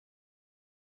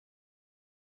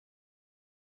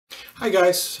Hi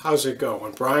guys, how's it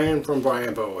going? Brian from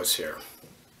Boas here.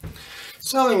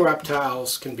 Selling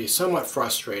reptiles can be somewhat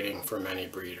frustrating for many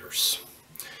breeders.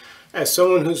 As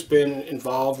someone who's been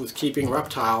involved with keeping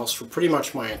reptiles for pretty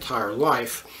much my entire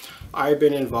life, I've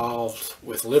been involved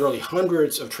with literally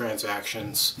hundreds of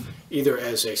transactions, either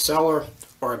as a seller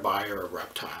or a buyer of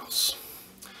reptiles.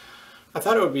 I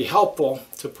thought it would be helpful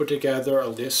to put together a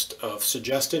list of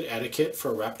suggested etiquette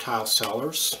for reptile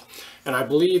sellers, and I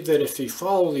believe that if you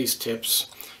follow these tips,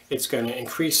 it's going to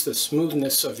increase the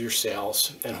smoothness of your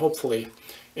sales and hopefully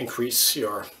increase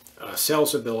your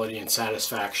sales ability and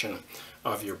satisfaction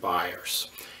of your buyers.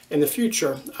 In the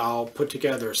future, I'll put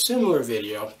together a similar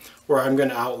video where I'm going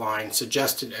to outline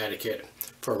suggested etiquette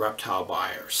for reptile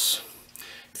buyers.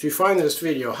 If you find this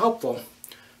video helpful,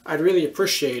 I'd really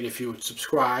appreciate if you would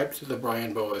subscribe to the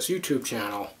Brian Boas YouTube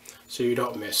channel so you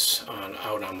don't miss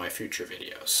out on my future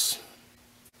videos.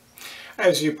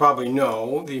 As you probably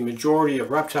know, the majority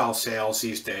of reptile sales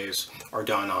these days are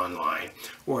done online,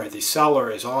 where the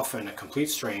seller is often a complete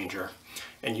stranger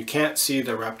and you can't see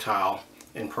the reptile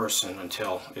in person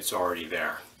until it's already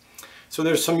there. So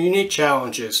there's some unique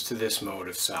challenges to this mode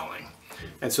of selling.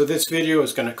 And so this video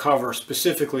is going to cover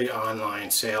specifically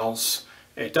online sales.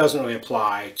 It doesn't really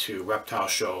apply to reptile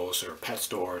shows or pet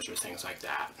stores or things like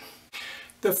that.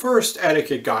 The first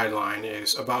etiquette guideline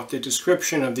is about the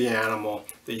description of the animal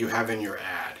that you have in your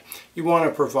ad. You want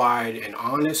to provide an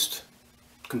honest,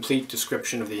 complete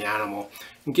description of the animal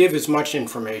and give as much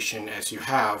information as you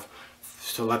have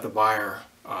to let the buyer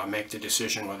make the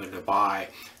decision whether to buy,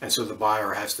 and so the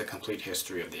buyer has the complete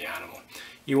history of the animal.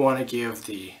 You want to give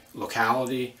the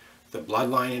locality, the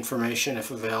bloodline information if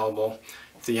available.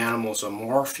 If the animal's a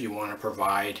morph, you want to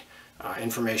provide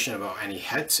information about any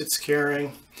hets it's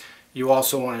carrying. You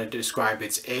also want to describe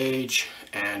its age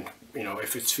and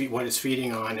if it's what it's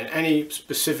feeding on, and any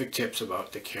specific tips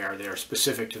about the care that are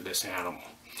specific to this animal.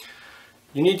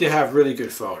 You need to have really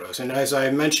good photos, and as I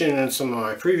mentioned in some of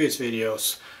my previous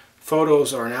videos,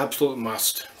 photos are an absolute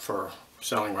must for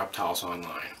selling reptiles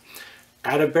online.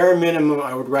 At a bare minimum,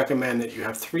 I would recommend that you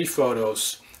have 3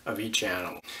 photos of each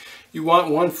animal. You want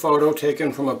one photo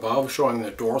taken from above showing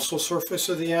the dorsal surface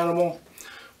of the animal,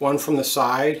 one from the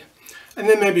side, and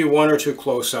then maybe 1 or 2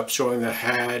 close-ups showing the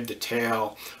head, the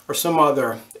tail, or some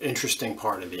other interesting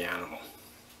part of the animal.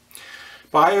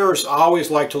 Buyers always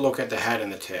like to look at the head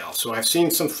and the tail, so I've seen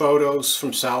some photos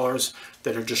from sellers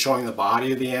that are just showing the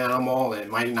body of the animal, and it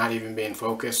might not even be in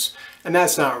focus, and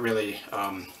that's not really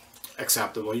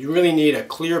acceptable. You really need a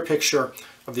clear picture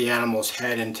of the animal's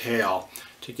head and tail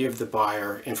to give the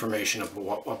buyer information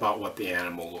about what the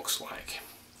animal looks like.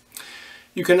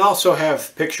 You can also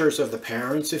have pictures of the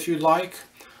parents if you'd like,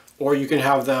 or you can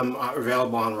have them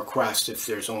available on request if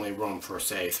there's only room for,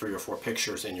 say, 3 or 4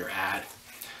 pictures in your ad.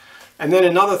 And then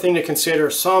another thing to consider,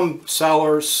 some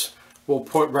sellers will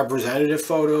put representative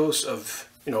photos of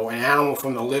an animal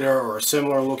from the litter or a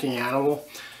similar looking animal.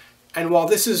 And while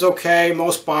this is okay,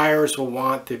 most buyers will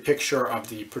want the picture of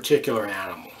the particular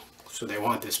animal. So they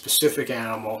want this specific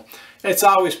animal. And it's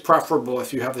always preferable,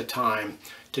 if you have the time,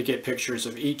 to get pictures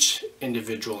of each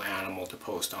individual animal to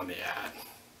post on the ad.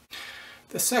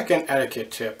 The second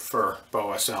etiquette tip for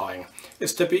boa selling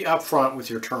is to be upfront with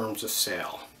your terms of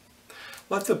sale.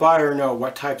 Let the buyer know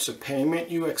what types of payment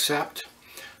you accept,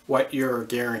 what your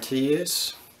guarantee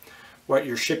is, what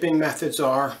your shipping methods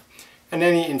are, and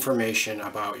any information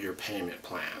about your payment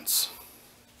plans.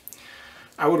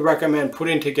 I would recommend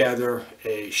putting together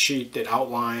a sheet that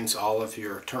outlines all of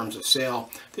your terms of sale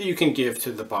that you can give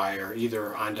to the buyer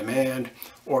either on demand,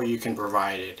 or you can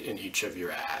provide it in each of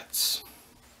your ads.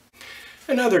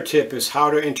 Another tip is how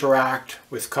to interact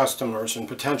with customers and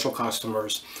potential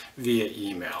customers via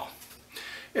email.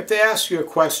 If they ask you a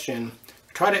question,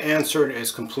 try to answer it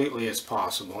as completely as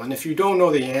possible. And if you don't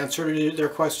know the answer to their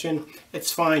question,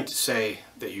 it's fine to say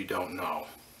that you don't know.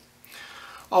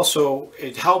 Also,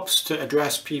 it helps to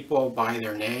address people by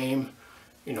their name,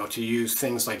 to use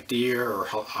things like dear or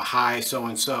hi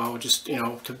so-and-so, just,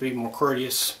 to be more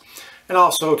courteous, and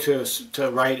also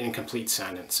to write in complete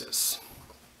sentences.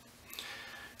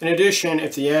 In addition,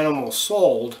 if the animal is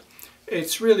sold,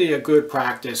 it's really a good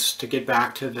practice to get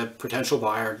back to the potential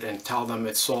buyer and tell them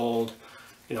it's sold,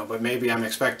 but maybe I'm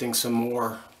expecting some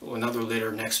more, another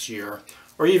litter next year.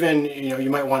 Or even, you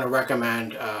might want to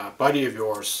recommend a buddy of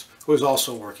yours who is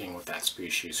also working with that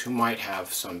species, who might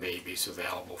have some babies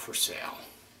available for sale.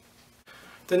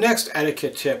 The next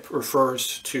etiquette tip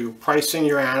refers to pricing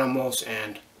your animals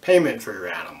and payment for your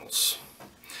animals.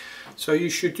 So you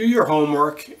should do your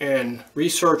homework and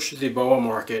research the boa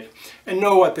market and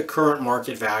know what the current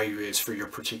market value is for your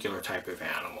particular type of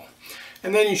animal.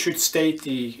 And then you should state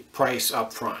the price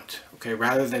up front, okay,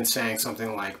 rather than saying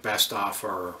something like best offer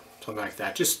or something like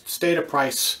that. Just state a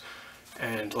price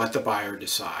and let the buyer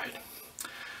decide.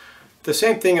 The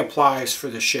same thing applies for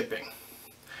the shipping.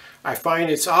 I find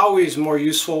it's always more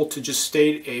useful to just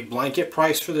state a blanket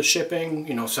price for the shipping,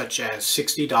 such as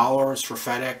 $60 for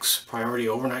FedEx priority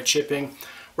overnight shipping,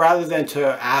 rather than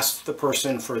to ask the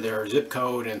person for their zip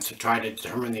code and to try to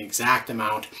determine the exact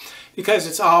amount, because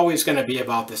it's always going to be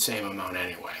about the same amount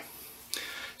anyway.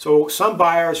 So some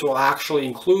buyers will actually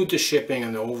include the shipping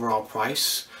in the overall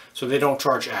price, so they don't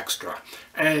charge extra.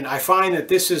 And I find that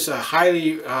this is a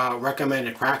highly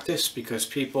recommended practice because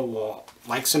people will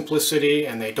like simplicity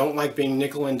and they don't like being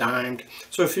nickel and dimed.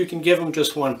 So if you can give them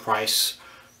just one price,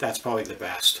 that's probably the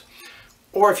best.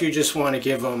 Or if you just want to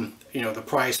give them, the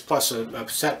price plus a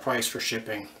set price for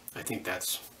shipping, I think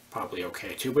that's probably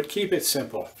okay too. But keep it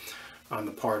simple on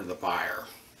the part of the buyer.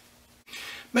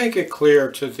 Make it clear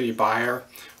to the buyer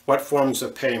what forms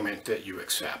of payment that you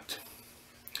accept.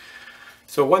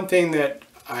 So one thing that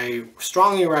I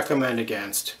strongly recommend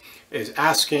against is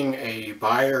asking a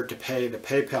buyer to pay the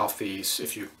PayPal fees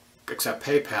if you accept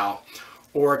PayPal,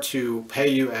 or to pay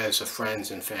you as a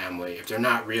friends and family if they're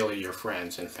not really your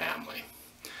friends and family.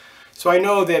 So I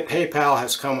know that PayPal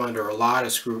has come under a lot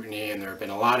of scrutiny and there have been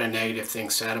a lot of negative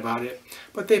things said about it,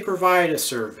 but they provide a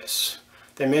service.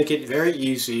 They make it very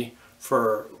easy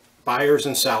for buyers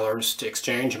and sellers to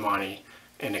exchange money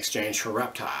in exchange for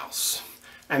reptiles.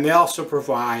 And they also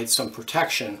provide some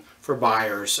protection for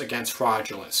buyers against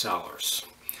fraudulent sellers.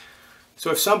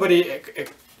 So if somebody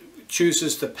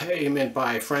chooses the payment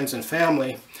by friends and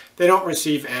family, they don't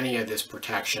receive any of this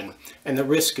protection and the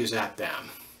risk is at them.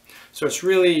 So it's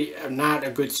really not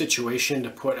a good situation to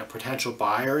put a potential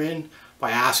buyer in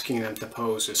by asking them to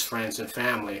pose as friends and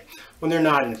family when they're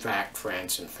not in fact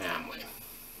friends and family.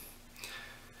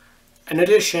 In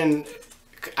addition,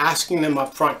 asking them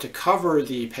up front to cover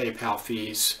the PayPal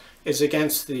fees is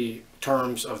against the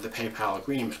terms of the PayPal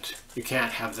agreement. You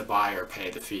can't have the buyer pay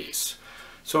the fees.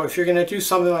 So if you're going to do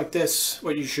something like this,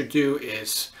 what you should do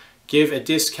is give a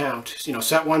discount,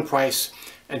 set one price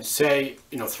and say,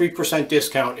 3%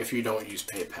 discount if you don't use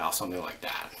PayPal, something like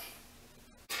that.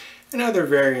 Another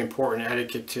very important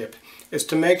etiquette tip is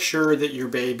to make sure that your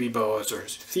baby boas are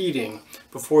feeding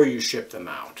before you ship them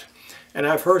out. And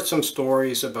I've heard some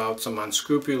stories about some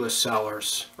unscrupulous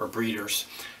sellers or breeders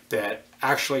that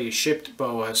actually shipped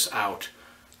boas out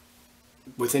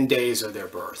within days of their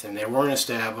birth, and they weren't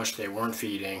established, they weren't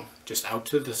feeding, just out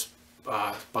to the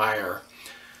buyer.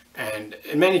 And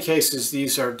in many cases,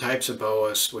 these are types of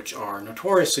boas which are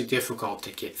notoriously difficult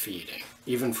to get feeding,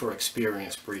 even for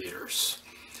experienced breeders.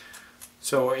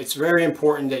 So it's very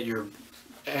important that your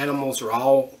animals are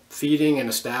all feeding and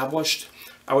established.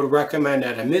 I would recommend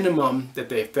at a minimum that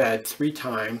they fed 3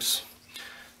 times,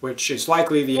 which is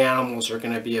likely the animals are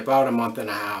going to be about a month and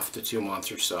a half to 2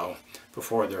 months or so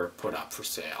before they're put up for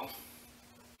sale.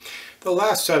 The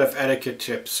last set of etiquette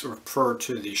tips refer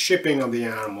to the shipping of the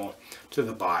animal to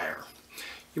the buyer.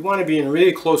 You want to be in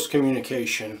really close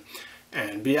communication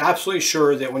and be absolutely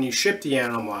sure that when you ship the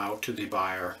animal out to the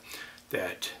buyer,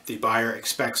 that the buyer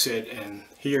expects it and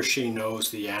he or she knows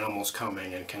the animal's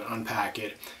coming and can unpack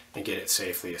it and get it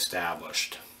safely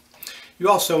established. You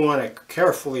also want to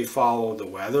carefully follow the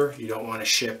weather. You don't want to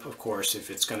ship, of course, if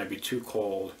it's going to be too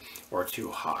cold or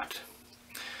too hot.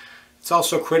 It's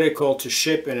also critical to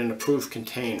ship in an approved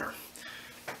container.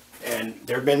 And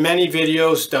there have been many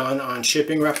videos done on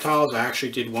shipping reptiles. I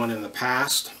actually did one in the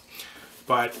past.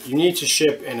 But you need to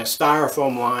ship in a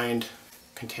styrofoam lined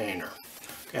container.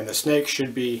 And the snake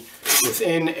should be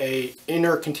within an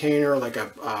inner container, like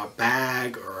a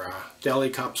bag or a deli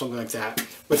cup, something like that,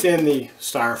 within the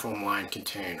styrofoam lined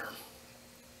container.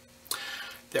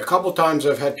 A couple times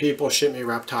I've had people ship me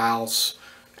reptiles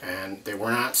and they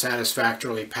were not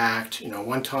satisfactorily packed.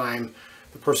 One time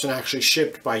the person actually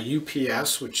shipped by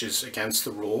UPS, which is against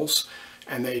the rules,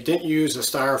 and they didn't use a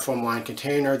styrofoam lined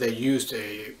container. They used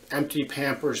a empty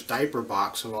Pampers diaper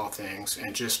box of all things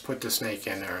and just put the snake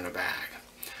in there in a bag.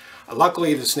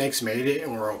 Luckily the snakes made it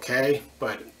and were okay,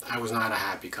 but I was not a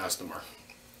happy customer.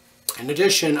 In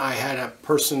addition, I had a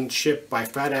person ship by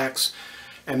FedEx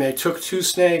and they took 2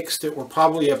 snakes that were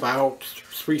probably about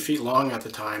 3 feet long at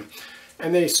the time,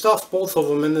 and they stuffed both of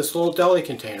them in this little deli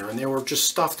container and they were just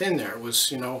stuffed in there. It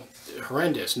was,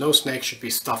 horrendous. No snake should be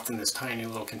stuffed in this tiny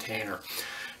little container.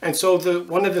 And so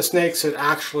one of the snakes had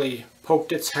actually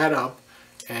poked its head up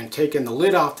and taken the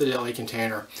lid off the deli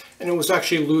container, and it was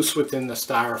actually loose within the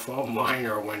styrofoam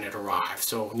liner when it arrived.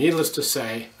 So needless to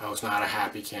say, I was not a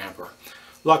happy camper.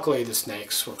 Luckily the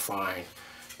snakes were fine,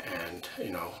 and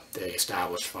they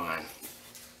established fine.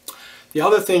 The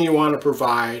other thing you want to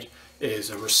provide is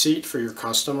a receipt for your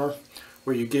customer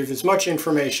where you give as much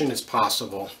information as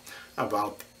possible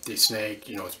about the snake,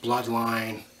 its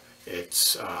bloodline,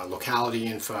 its locality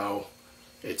info,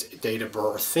 its date of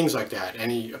birth, things like that,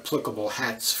 any applicable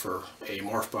hets for a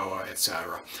morph boa,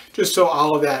 etc. Just so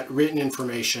all of that written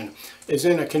information is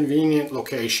in a convenient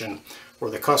location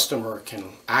where the customer can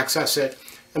access it,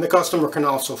 and the customer can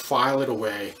also file it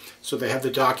away so they have the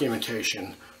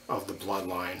documentation of the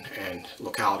bloodline and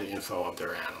locality info of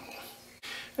their animal.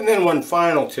 And then one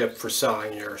final tip for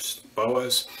selling your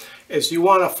boas is you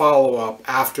want to follow up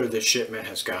after the shipment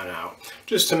has gone out,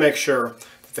 just to make sure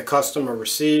that the customer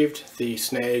received the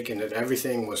snake and that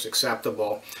everything was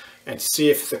acceptable, and see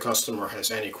if the customer has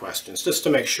any questions, just to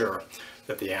make sure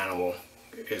that the animal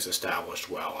is established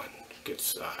well and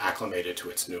gets acclimated to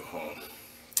its new home.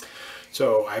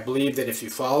 So I believe that if you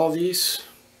follow these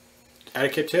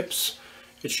etiquette tips,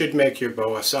 it should make your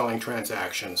boa selling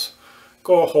transactions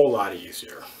go a whole lot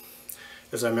easier.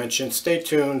 As I mentioned, stay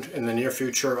tuned. In the near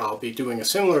future, I'll be doing a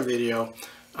similar video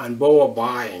on boa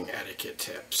buying etiquette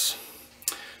tips.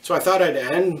 So I thought I'd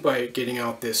end by getting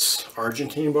out this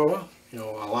Argentine boa. A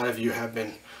lot of you have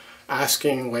been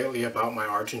asking lately about my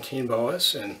Argentine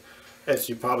boas, and as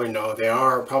you probably know, they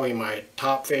are probably my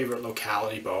top favorite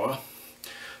locality boa.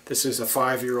 This is a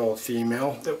 5-year-old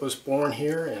female that was born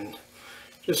here, and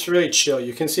just really chill.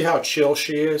 You can see how chill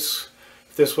she is.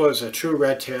 If this was a true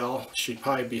red tail, she'd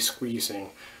probably be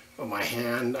squeezing my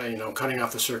hand, cutting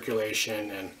off the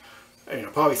circulation,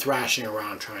 and probably thrashing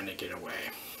around trying to get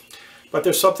away. But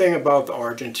there's something about the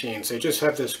Argentines. They just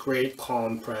have this great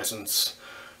calm presence.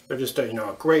 They're just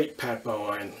a great pet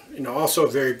boa, and also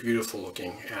very beautiful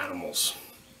looking animals.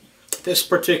 This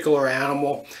particular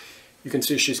animal, you can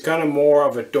see she's kind of more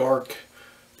of a dark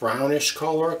brownish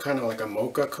color, kind of like a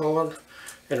mocha color,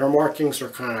 and her markings are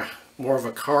kind of more of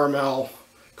a caramel,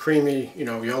 creamy,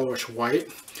 yellowish white.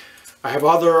 I have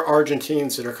other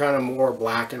Argentines that are kind of more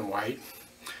black and white,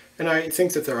 and I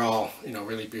think that they're all,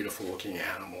 really beautiful looking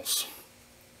animals.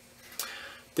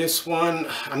 This one,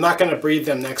 I'm not going to breed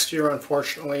them next year,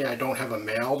 unfortunately. I don't have a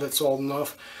male that's old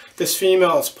enough. This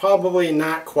female is probably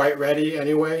not quite ready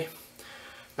anyway.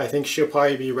 I think she'll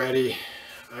probably be ready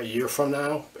a year from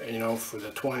now, for the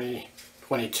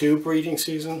 2022 breeding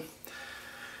season.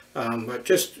 But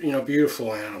just,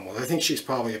 beautiful animal. I think she's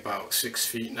probably about 6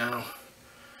 feet now.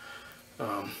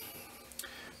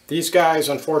 These guys,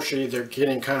 unfortunately, they're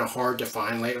getting kind of hard to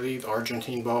find lately, the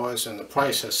Argentine boas, and the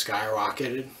price has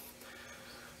skyrocketed.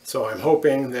 So I'm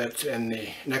hoping that in the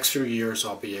next few years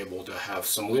I'll be able to have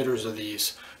some litters of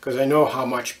these, because I know how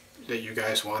much that you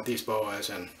guys want these boas,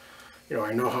 and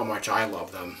I know how much I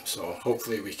love them. So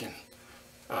hopefully we can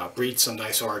breed some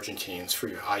nice Argentines for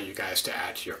you guys to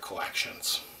add to your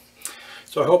collections.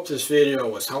 So I hope this video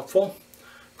was helpful.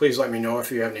 Please let me know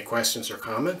if you have any questions or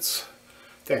comments.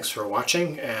 Thanks for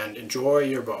watching, and enjoy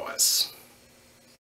your boas.